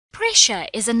Pressure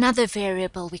is another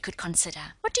variable we could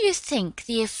consider. What do you think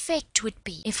the effect would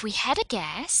be if we had a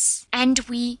gas and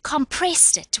we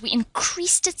compressed it, we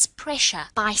increased its pressure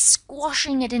by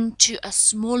squashing it into a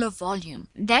smaller volume?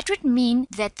 That would mean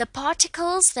that the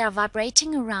particles that are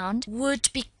vibrating around would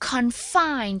be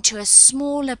confined to a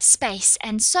smaller space,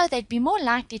 and so they'd be more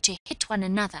likely to hit one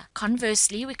another.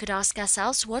 Conversely, we could ask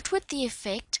ourselves, what would the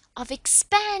effect of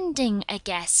expanding a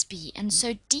gas be, and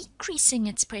so decreasing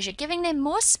its pressure, giving them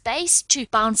more space to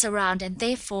bounce around, and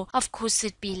therefore, of course,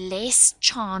 there'd be less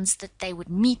chance that they would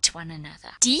meet one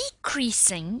another.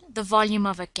 Decreasing the volume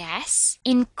of a gas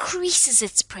increases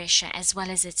its pressure as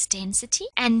well as its density,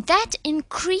 and that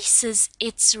increases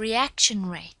its reaction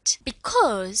rate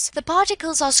because the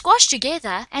particles are squashed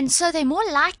together, and so they're more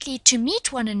likely to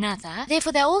meet one another.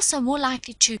 Therefore, they're also more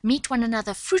likely to meet one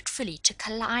another fruitfully, to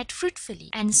collide fruitfully,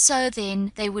 and so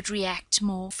then they would react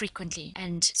more frequently,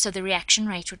 and so the reaction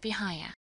rate would be higher.